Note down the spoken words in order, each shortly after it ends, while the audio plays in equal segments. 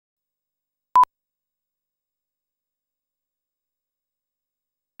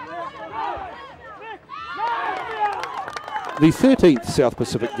The 13th South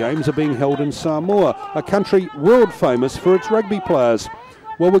Pacific Games are being held in Samoa, a country world famous for its rugby players.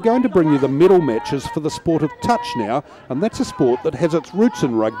 Well, we're going to bring you the medal matches for the sport of touch now, and that's a sport that has its roots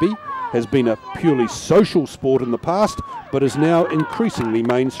in rugby, has been a purely social sport in the past, but is now increasingly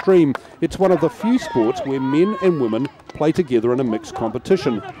mainstream. It's one of the few sports where men and women play together in a mixed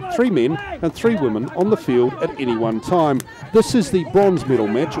competition. 3 men and 3 women on the field at any one time. This is the bronze medal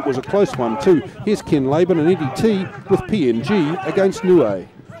match. It was a close one too. Here's Ken Laban and Eddie T with PNG against Niue.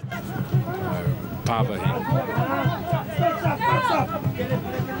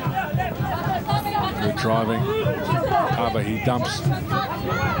 Good driving. Pavahi dumps.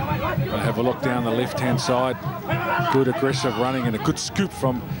 We'll have a look down the left-hand side. Good aggressive running and a good scoop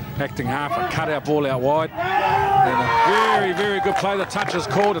from acting half. A cut-out ball out wide. And a very, very good play. The touch is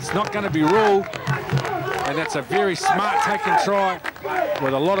called. It's not going to be ruled. And that's a very smart taking try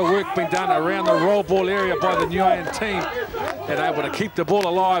with a lot of work being done around the roll ball area by the Niuean team and able to keep the ball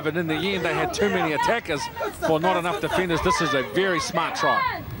alive. And in the end, they had too many attackers for not enough defenders. This is a very smart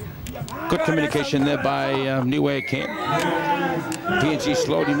try. Good communication there by Niue Ken. PNG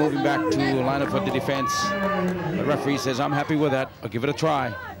slowly moving back to line up for the defense. The referee says, I'm happy with that. I'll give it a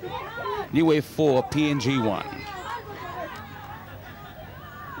try. Niue 4, PNG 1.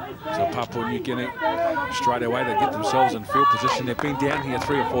 So Papua New Guinea, straight away they get themselves in field position. They've been down here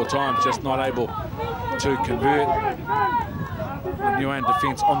 3 or 4 times, just not able to convert. The Niuean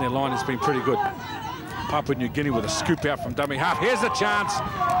defence on their line has been pretty good. Papua New Guinea with a scoop out from dummy half. Here's a chance,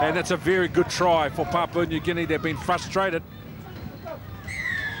 and that's a very good try for Papua New Guinea. They've been frustrated.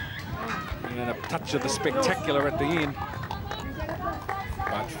 And a touch of the spectacular at the end.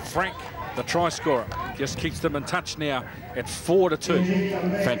 But Frank, the try scorer, just keeps them in touch now at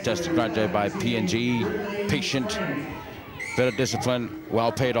 4-2. Fantastic run there by PNG. Patient, better discipline,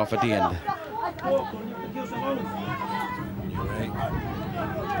 well paid off at the end.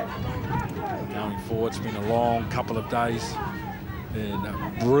 Going forward, it's been a long couple of days in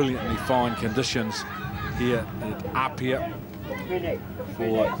brilliantly fine conditions here at Apia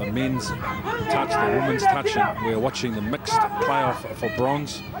for the men's touch, the women's touch, and we're watching the mixed playoff for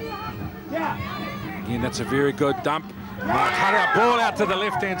bronze. Again, that's a very good dump. Cut out ball out to the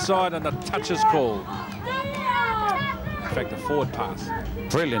left-hand side, and the touch is called. In fact, a forward pass.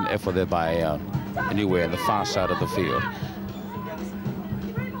 Brilliant effort there by Niue on the far side of the field.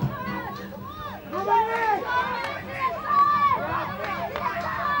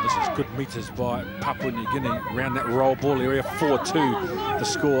 This is good meters by Papua New Guinea around that roll ball area. 4-2 the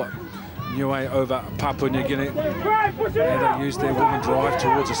score. Niue over Papua New Guinea. And they use their woman drive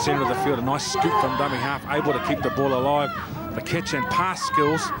towards the centre of the field. A nice scoop from dummy half, able to keep the ball alive. The catch and pass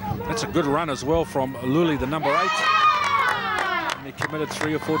skills. That's a good run as well from Luli, the number 8. And he committed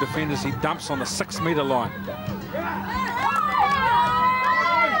 3 or 4 defenders. He dumps on the 6-metre line.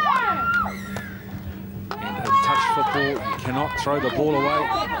 And a touch football. You cannot throw the ball away.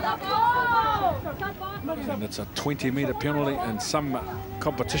 And it's a 20-metre penalty. In some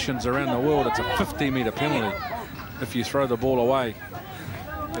competitions around the world, it's a 50-metre penalty if you throw the ball away.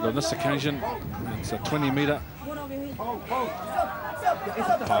 But on this occasion, it's a 20-metre.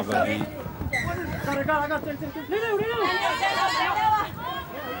 Pavahi.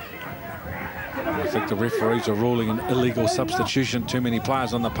 I think the referees are ruling an illegal substitution. Too many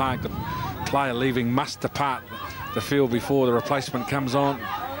players on the park. The player leaving must depart the field before the replacement comes on.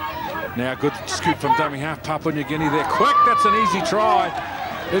 Now good scoop from dummy half. Papua New Guinea there quick. That's an easy try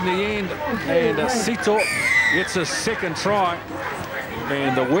in the end. And Sito gets a second try.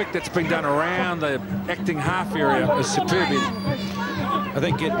 And the work that's been done around the acting half area is superb. I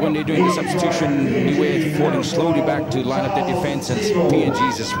think when they're doing the substitution, Niue falling slowly back to line up their defense, and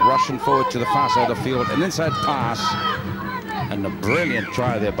PNG's just rushing forward to the far side of the field. An inside pass, and a brilliant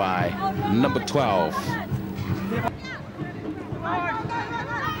try there by number 12.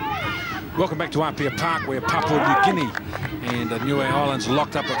 Welcome back to Apia Park, where Papua New Guinea and the Niue Islands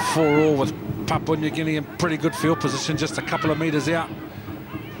locked up at 4-4 with Papua New Guinea in pretty good field position, just a couple of metres out.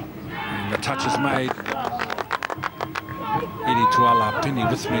 And the touch is made. Eddie Tuala Pini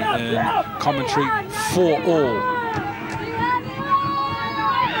with me in commentary. 4-4.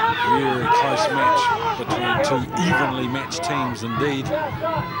 Very close match between 2 evenly matched teams indeed.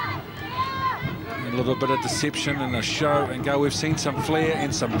 A little bit of deception and a show and go. We've seen some flair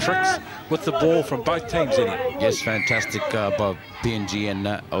and some tricks with the ball from both teams, Eddie. Yes, fantastic by PNG and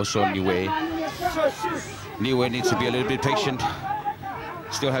also Niue. Niue needs to be a little bit patient.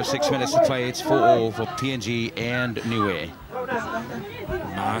 Still have 6 minutes to play. It's 4-0 for PNG and Niue.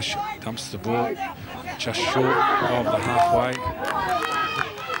 Marsh dumps the ball just short of the halfway.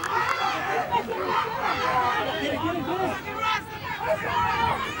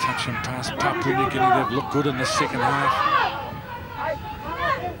 Touch and pass. Papua New Guinea, they've looked good in the second half.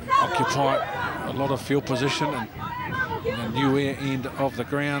 Occupy a lot of field position and in the new end of the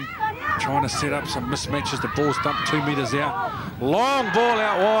ground. Trying to set up some mismatches. The ball's dumped 2 metres out. Long ball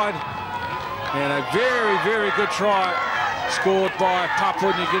out wide. And a very, very good try scored by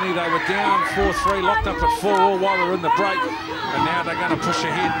Papua New Guinea. They were down 4-3, locked up at 4-all while we were in the break. And now they're going to push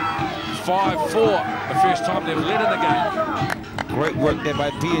ahead 5-4, the first time they've led in the game. Great work there by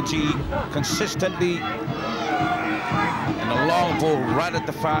PNG, consistently. And a long ball right at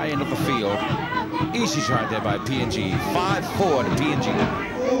the far end of the field. Easy try there by PNG. 5-4 to PNG.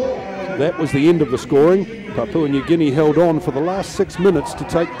 That was the end of the scoring. Papua New Guinea held on for the last 6 minutes to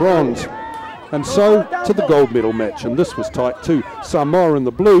take bronze. And so to the gold medal match, and this was tight too. Samoa in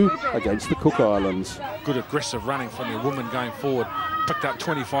the blue against the Cook Islands. Good aggressive running from the women going forward. Picked up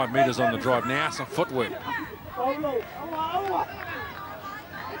 25 metres on the drive. Now some footwork.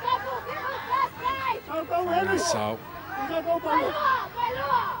 So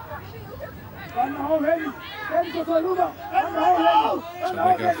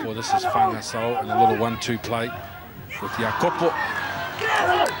they go for this is Whanga Sol and a little 1-2 play with Yakopo.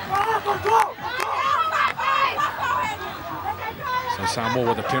 So Samoa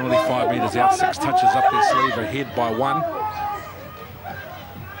with a penalty, 5 metres out, 6 touches up their sleeve, ahead by 1.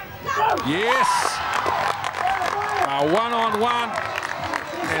 Yes! A 1-on-1.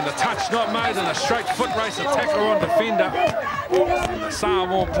 And the touch not made, and a straight foot race attacker on defender. And the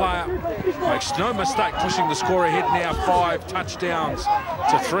Samoan player makes no mistake, pushing the score ahead now, 5 touchdowns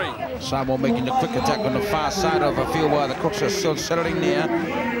to 3. Samoa making the quick attack on the far side of the field while the Cooks are still settling there.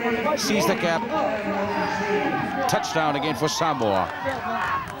 Sees the gap. Touchdown again for Samoa.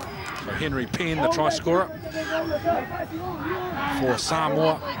 So Henry Penn, the try scorer for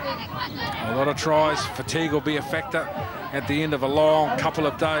Samoa. A lot of tries. Fatigue will be a factor at the end of a long couple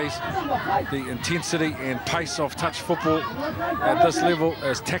of days. The intensity and pace of touch football at this level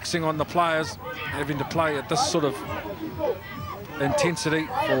is taxing on the players, having to play at this sort of intensity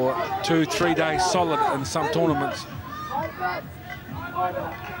for 2-3 days solid in some tournaments.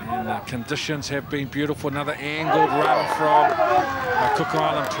 And the conditions have been beautiful. Another angled run from a Cook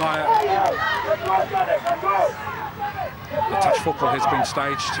Island player. The touch football has been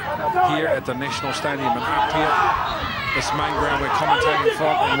staged here at the National Stadium and up here. This main ground we're commentating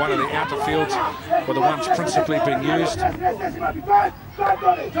from, and one of the outer fields were the ones principally being used. If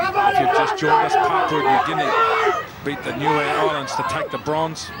you've just joined us, Papua New Guinea beat the Niue Islands to take the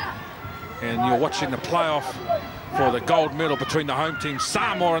bronze. And you're watching the playoff for the gold medal between the home team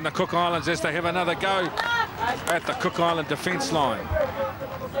Samoa and the Cook Islands as they have another go at the Cook Island defence line.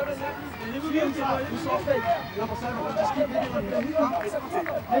 So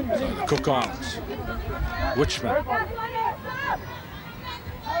the Cook Islands, Wichman.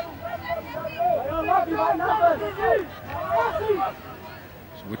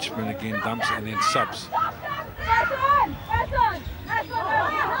 So Wichman again dumps and then subs.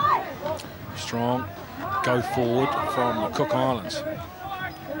 Strong go forward from the Cook Islands.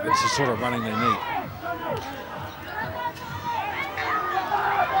 It's the sort of running they need.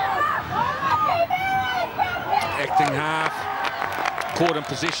 Acting half, caught in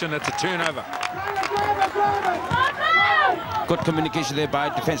possession, it's a turnover. Good communication there by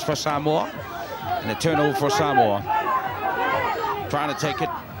defence for Samoa. And a turnover for Samoa. Trying to take it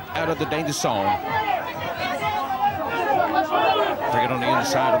out of the danger zone. Bring it on the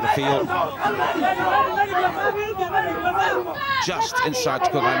inside of the field. Just inside the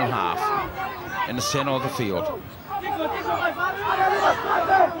Cook Island half. In the center of the field.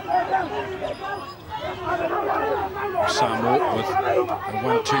 Samoa with a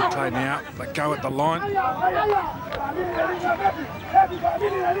 1-2 play now. They go at the line.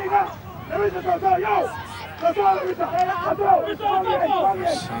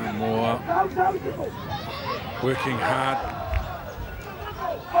 Samoa working hard.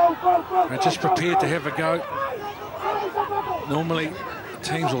 They're just prepared to have a go. Normally,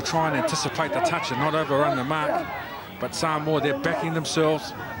 teams will try and anticipate the touch and not overrun the mark. But Samoa, they're backing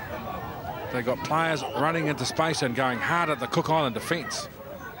themselves. They've got players running into space and going hard at the Cook Island defence.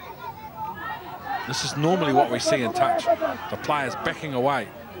 This is normally what we see in touch. The players backing away.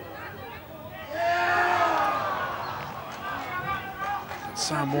 But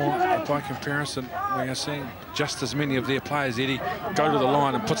Samoa, by comparison, we are seeing just as many of their players, Eddie, go to the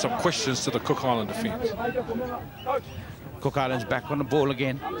line and put some questions to the Cook Island defence. Cook Island's back on the ball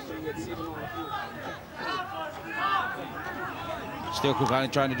again. Still Cook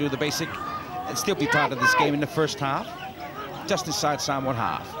Island trying to do the basic and still be part of this game in the first half. Just inside Samoa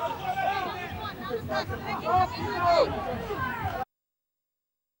half.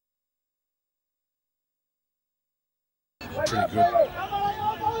 pretty good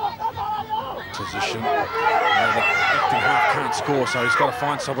position. The acting half can't score, so he's got to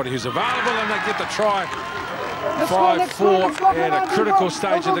find somebody who's available, and they get the try. 5-4 at a critical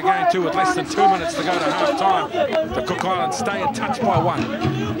stage of the game too, with less than 2 minutes to go to half-time. The Cook Islands stay in touch by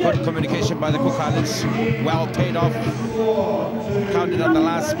 1. Good communication by the Cook Islands. Well paid off. Counted on the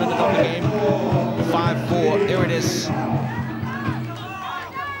last minute of the game. 5-4. There it is.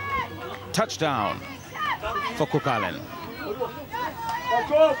 Touchdown for Cook Island.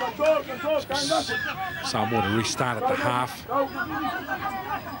 Samoa to restart at the half.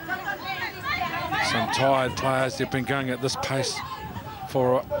 Some tired players, they've been going at this pace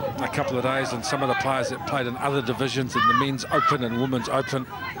for a couple of days, and some of the players that played in other divisions, in the men's open and women's open,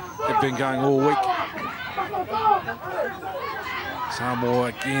 have been going all week. Samoa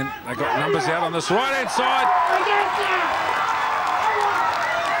again, they got numbers out on this right-hand side.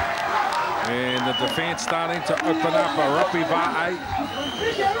 And the defence starting to open up a Rugby bar 8.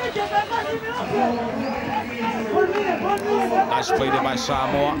 Nice play there by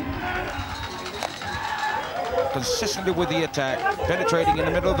Samoa. Consistently with the attack, penetrating in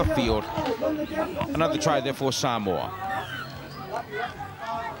the middle of the field. Another try there for Samoa.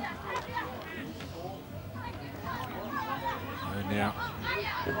 And now,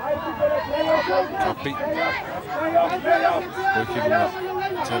 Copy. Working with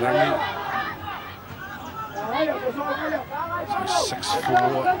Tarangi. So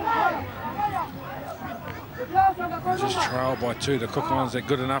 6-4. Just trailed by 2. The Cook Islands are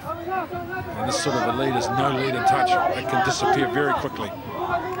good enough. And this sort of a lead is no lead in touch. It can disappear very quickly.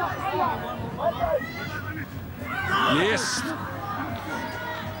 Yes.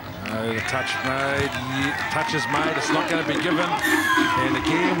 The touch made. Touch is made. It's not going to be given. And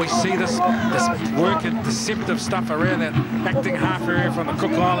again, we see this work and deceptive stuff around that acting half area from the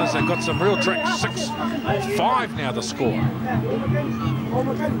Cook Islands. They've got some real tricks. 6-5 now the score.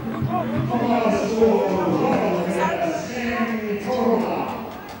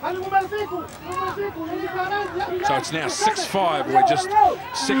 So it's now 6-5. We're just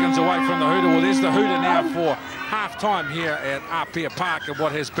seconds away from the hooter. Well, there's the hooter now for half-time here at Apia Park, and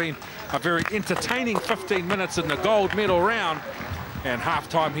what has been a very entertaining 15 minutes in the gold medal round. And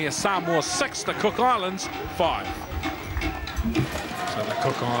half-time here, Samoa 6, the Cook Islands 5. So the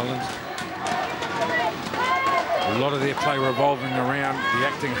Cook Islands, a lot of their play revolving around the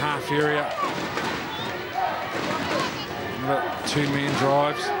acting half area. 2-man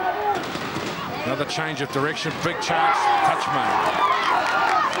drives. Another change of direction, big chance, touch made.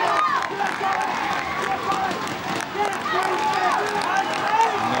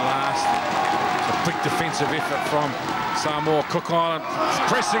 And the last, a big defensive effort from Samoa. Cook Island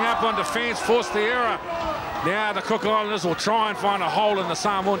pressing up on defence, forced the error. Now the Cook Islanders will try and find a hole in the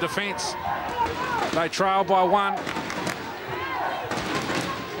Samoan defence. They trail by 1.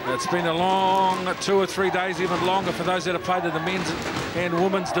 It's been a long 2 or 3 days, even longer for those that have played in the men's and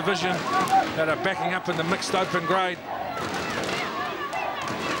women's division that are backing up in the mixed open grade.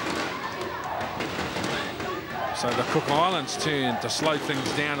 So the Cook Islands turn to slow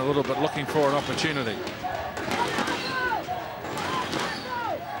things down a little bit, looking for an opportunity.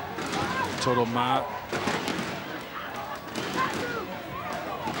 Toroma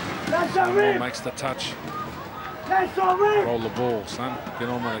makes the touch. Roll the ball, son. Get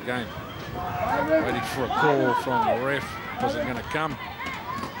on with the game. Waiting for a call from the ref. Wasn't going to come.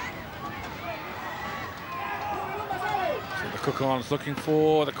 So the Cook Islands looking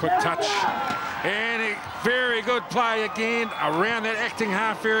for the quick touch. And a very good play again around that acting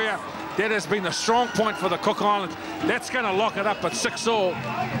half area. That has been the strong point for the Cook Islands. That's going to lock it up at 6-all.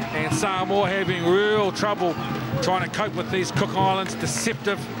 And Samoa having real trouble trying to cope with these Cook Islands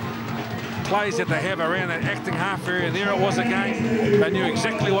deceptive plays that they have around that acting half area. There it was again. They knew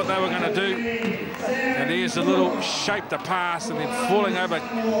exactly what they were going to do. And there's a little shape to pass and then falling over.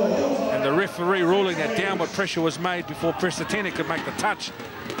 And the referee ruling that downward pressure was made before Presitene could make the touch.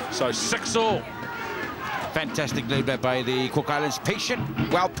 So 6-all. Fantastic lead there by the Cook Islands. Patient,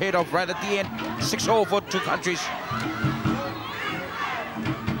 well paid off right at the end. 6-all for 2 countries.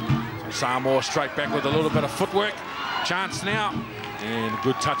 So Samoa straight back with a little bit of footwork. Chance now. And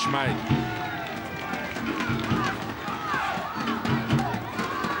good touch made.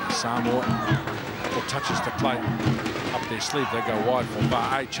 Samoa, couple touches to play up their sleeve. They go wide for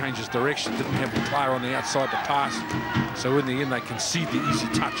bar 8, changes direction, didn't have the player on the outside to pass. So in the end, they concede the easy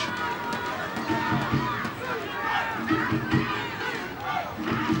touch.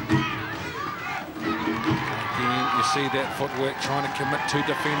 Again, you see that footwork, trying to commit 2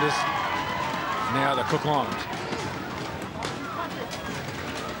 defenders. Now the Cook Islands.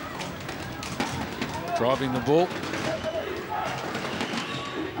 Driving the ball.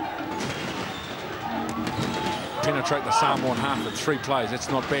 penetrate the Samoan half in 3 plays. That's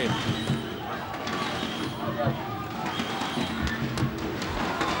not bad.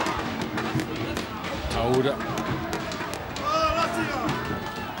 Toda.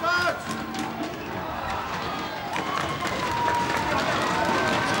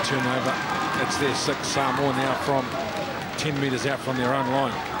 It's a turnover. It's their 6th. Samoa now from 10 metres out from their own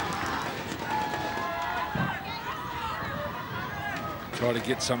line. Try to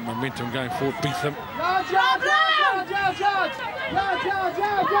get some momentum going forward. Beat them.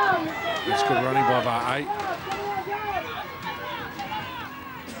 That's good running by Bar 8.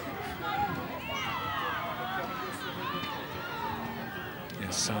 Yeah,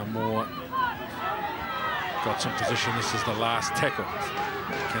 Samoa got some position. This is the last tackle.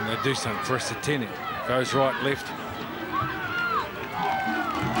 Can they do something? Oceania goes right, left.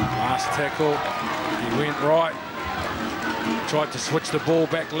 Last tackle. He went right. Tried to switch the ball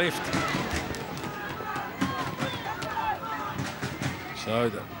back left. So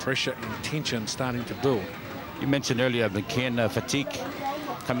the pressure and tension starting to build. You mentioned earlier McCann fatigue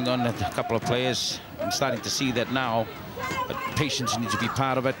coming on a couple of players. I'm starting to see that now. But patience needs to be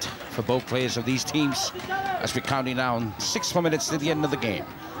part of it for both players of these teams as we're counting down 6 more minutes to the end of the game.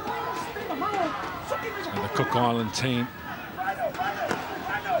 And the Cook Island team.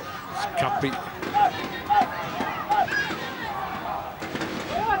 Cuppy.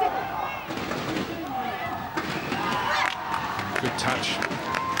 Good touch.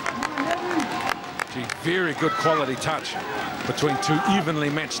 Gee, very good quality touch between 2 evenly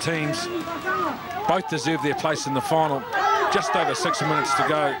matched teams. Both deserve their place in the final. Just over 6 minutes to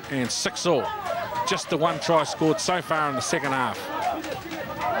go and 6-all. Just the 1 try scored so far in the second half.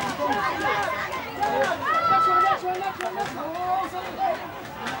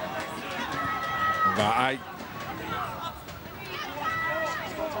 Bar 8.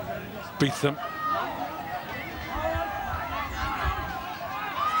 Beat them.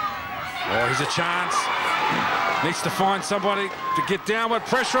 Oh, here's a chance. Needs to find somebody to get downward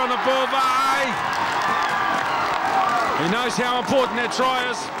pressure on the ball. Bar 8. He knows how important that try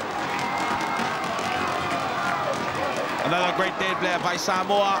is. Another great day player by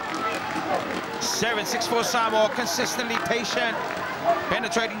Samoa. 7-6-4 Samoa, consistently patient,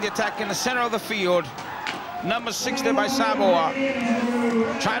 penetrating the attack in the center of the field. Number 6 there by Samoa.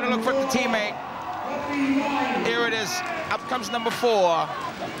 Trying to look for the teammate. Here it is. Up comes number 4.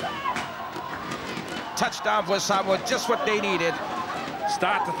 Touchdown for Samoa, just what they needed.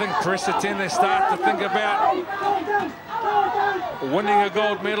 Start to think Oceania, start to think about winning a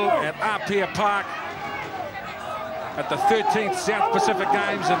gold medal at Apia Park at the 13th South Pacific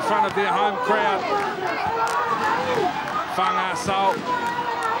Games in front of their home crowd. Whanga Sau.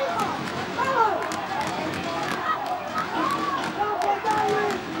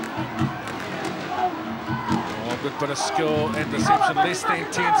 Oh, good bit of skill and deception. Less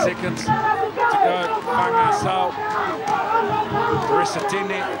than 10 seconds to go. Whanga Sau.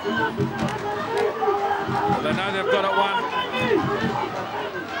 Oceania. Well, they know they've got it won.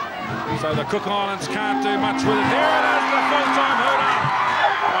 So the Cook Islands can't do much with it. There it is, the full-time hooter.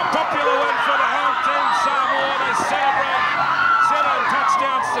 A popular win for the home team, Samoa. They celebrate 7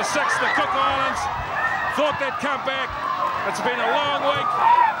 touchdowns to 6. The Cook Islands thought they'd come back. It's been a long week.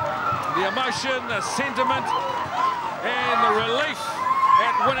 The emotion, the sentiment, and the relief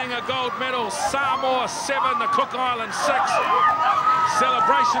at winning a gold medal. Samoa 7, the Cook Islands 6.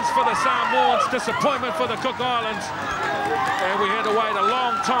 Celebrations for the Samoans, disappointment for the Cook Islands. And we had to wait a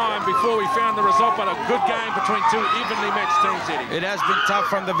long time before we found the result, but a good game between 2 evenly matched teams, Eddie. It has been tough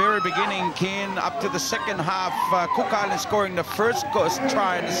from the very beginning, Ken, up to the second half. Cook Islands scoring the first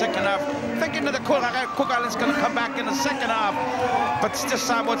try in the second half. Thinking that the Cook Islands going to come back in the second half. But still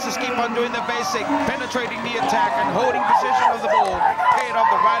Samoans just keep on doing the basic, penetrating the attack and holding position of the ball. Paid off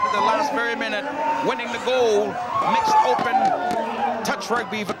the right at the last very minute, winning the goal. Mixed open touch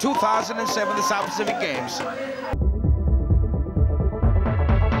rugby for 2007, the South Pacific Games.